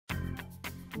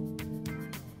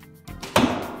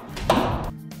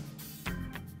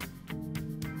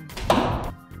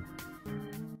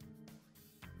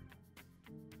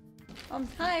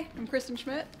Hi, I'm Kristen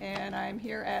Schmidt, and I'm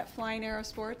here at Flying Arrow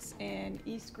Sports in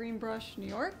East Greenbrush, New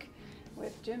York,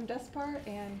 with Jim Despart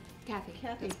and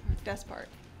Kathy Despart.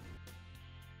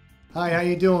 Hi, how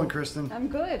you doing, Kristen? I'm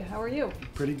good. How are you?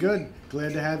 Pretty good.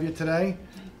 Glad to have you today.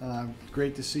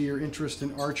 Great to see your interest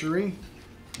in archery,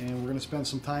 and we're going to spend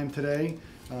some time today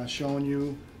showing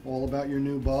you all about your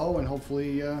new bow and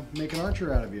hopefully make an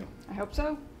archer out of you. I hope so.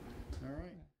 All right.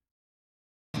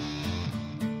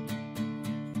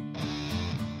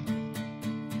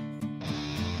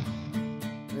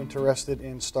 Interested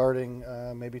in starting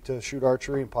maybe to shoot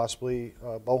archery and possibly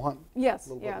bow hunt? Yes,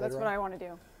 yeah, that's what I want to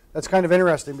do. That's kind of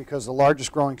interesting because the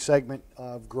largest growing segment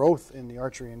of growth in the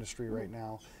archery industry right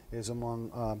now is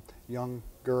among young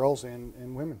girls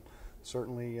and women.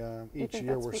 Certainly each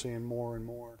year we're seeing more and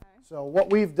more. Okay. So what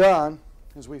we've done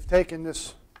is we've taken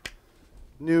this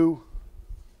new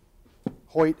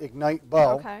Hoyt Ignite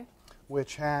bow,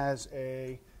 which has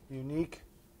a unique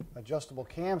adjustable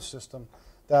cam system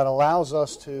that allows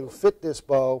us to fit this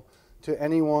bow to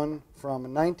anyone from a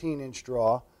 19-inch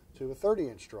draw to a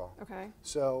 30-inch draw. Okay.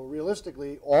 So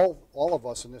realistically, all of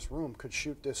us in this room could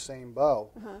shoot this same bow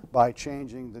by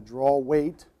changing the draw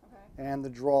weight and the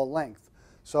draw length.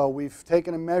 So we've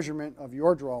taken a measurement of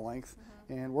your draw length,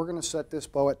 and we're going to set this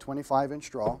bow at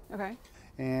 25-inch draw. Okay.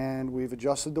 And we've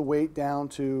adjusted the weight down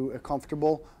to a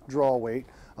comfortable draw weight.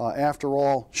 After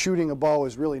all, shooting a bow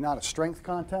is really not a strength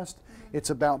contest. It's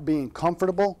about being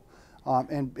comfortable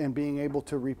and being able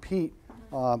to repeat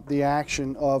the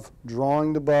action of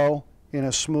drawing the bow in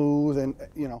a smooth and,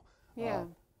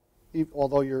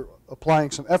 although you're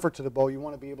applying some effort to the bow, you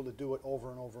want to be able to do it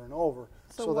over and over and over.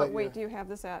 So what weight do you have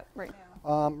this at right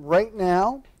now? Right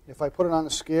now, if I put it on the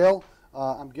scale,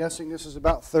 I'm guessing this is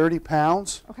about 30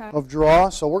 pounds of draw.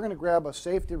 So we're going to grab a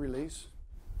safety release.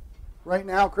 Right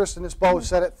now, Kristen, this bow is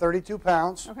set at 32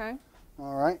 pounds. Okay.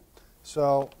 All right.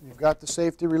 So you've got the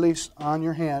safety release on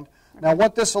your hand. Okay. Now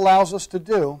what this allows us to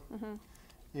do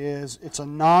is it's a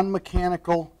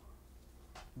non-mechanical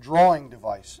drawing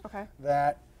device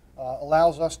that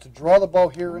allows us to draw the bow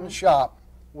here in the shop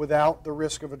without the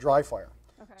risk of a dry fire.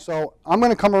 Okay. So I'm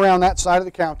going to come around that side of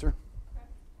the counter.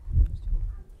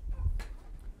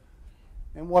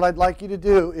 And what I'd like you to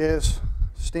do is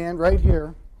stand right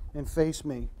here and face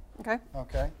me. Okay.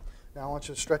 Okay. Now I want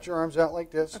you to stretch your arms out like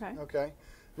this. Okay. Okay.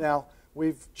 Now,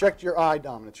 we've checked your eye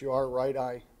dominance. You are a right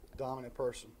eye dominant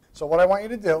person. So what I want you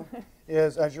to do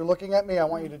is, as you're looking at me, I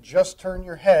want you to just turn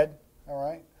your head, all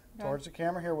right, towards the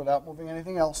camera here without moving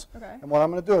anything else. Okay. And what I'm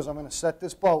going to do is I'm going to set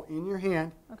this bow in your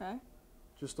hand,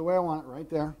 just the way I want it, right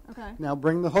there. Okay. Now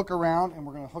bring the hook around, and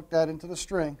we're going to hook that into the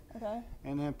string. Okay.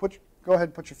 And then go ahead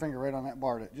and put your finger right on that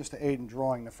bar just to aid in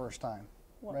drawing the first time,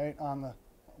 right on the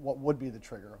what would be the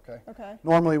trigger, okay? Okay.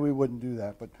 Normally we wouldn't do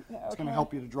that, but it's going to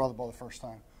help you to draw the bow the first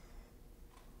time.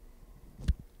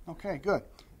 Okay, good.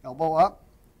 Elbow up.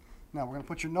 Now we're going to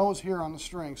put your nose here on the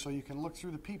string so you can look through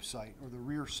the peep sight or the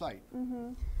rear sight.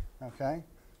 Okay,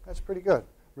 that's pretty good.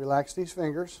 Relax these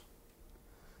fingers.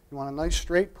 You want a nice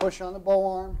straight push on the bow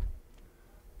arm.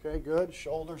 Okay, good.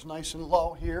 Shoulders nice and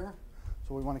low here.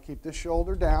 So we want to keep this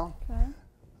shoulder down. Okay.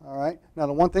 All right. Now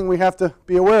the one thing we have to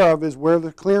be aware of is where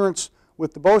the clearance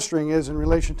with the bowstring is in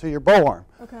relation to your bow arm.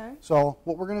 Okay. So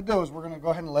what we're going to do is we're going to go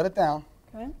ahead and let it down.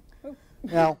 Okay.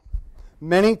 Now,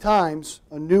 many times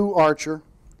a new archer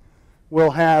will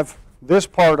have this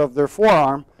part of their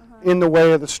forearm in the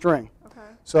way of the string. Okay.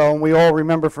 So we all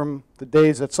remember from the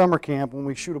days at summer camp when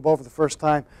we shoot a bow for the first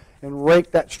time and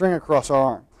rake that string across our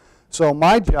arm. So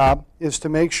my job is to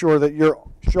make sure that your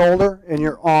shoulder and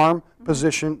your arm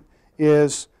position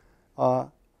is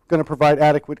going to provide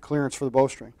adequate clearance for the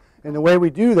bowstring. And the way we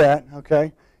do that,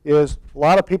 okay, is a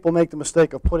lot of people make the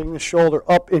mistake of putting the shoulder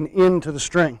up and into the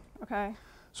string. Okay.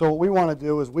 So what we want to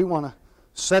do is we want to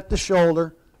set the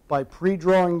shoulder by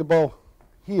pre-drawing the bow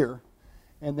here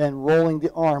and then rolling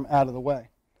the arm out of the way.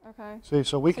 Okay. See,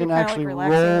 so we can actually roll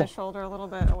the shoulder a little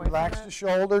bit away. Relax the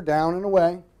shoulder down and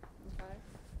away. Okay.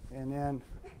 And then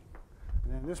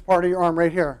this part of your arm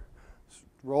right here,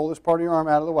 roll this part of your arm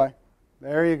out of the way.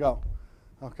 There you go.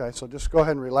 Okay, so just go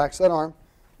ahead and relax that arm.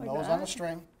 Nose on the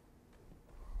string.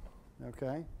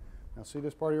 Okay. Now see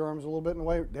this part of your arm is a little bit in the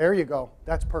way? There you go.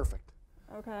 That's perfect.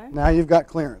 Okay. Now you've got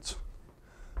clearance.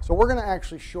 So we're going to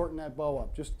actually shorten that bow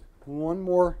up. Just one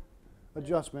more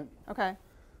adjustment. Okay.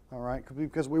 All right.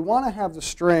 Because we want to have the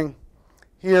string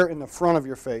here in the front of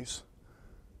your face,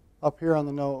 up here on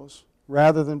the nose,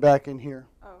 rather than back in here.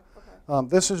 Oh, okay.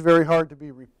 This is very hard to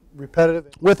be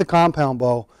repetitive. With a compound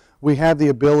bow, we have the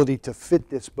ability to fit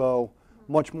this bow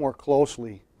much more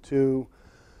closely to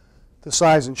the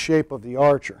size and shape of the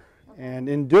archer. And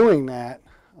in doing that,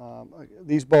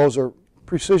 these bows are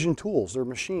precision tools. They're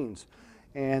machines,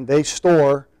 and they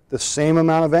store the same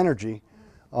amount of energy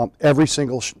every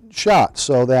single shot,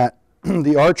 so that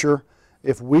the archer,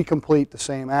 if we complete the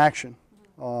same action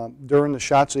during the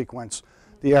shot sequence,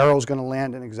 the arrow is going to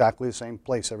land in exactly the same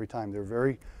place every time. They're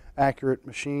very accurate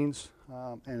machines,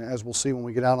 and as we'll see when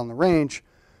we get out on the range,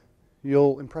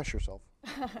 you'll impress yourself.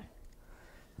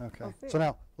 Okay, so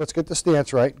now let's get the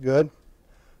stance right. Good.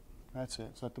 That's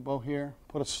it. Set the bow here.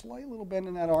 Put a slight little bend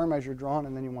in that arm as you're drawing,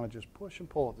 and then you want to just push and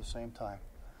pull at the same time.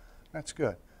 That's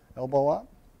good. Elbow up.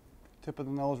 Tip of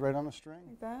the nose right on the string.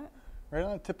 Like that? Right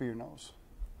on the tip of your nose.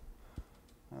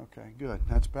 Okay, good.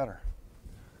 That's better.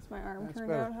 Does my arm That's turn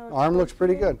better. out how it's Arm looks supposed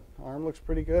pretty to be? good. Arm looks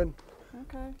pretty good.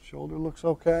 Okay. Shoulder looks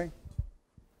okay.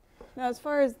 Now, as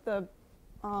far as the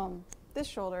this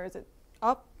shoulder, is it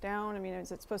up, down? I mean,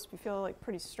 is it supposed to feel like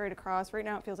pretty straight across? Right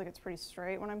now, it feels like it's pretty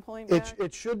straight when I'm pulling back.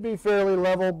 It should be fairly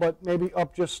level, but maybe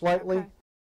up just slightly. Okay.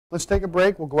 Let's take a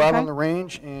break. We'll go out Okay. on the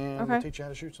range, and we'll Okay. teach you how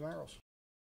to shoot some arrows.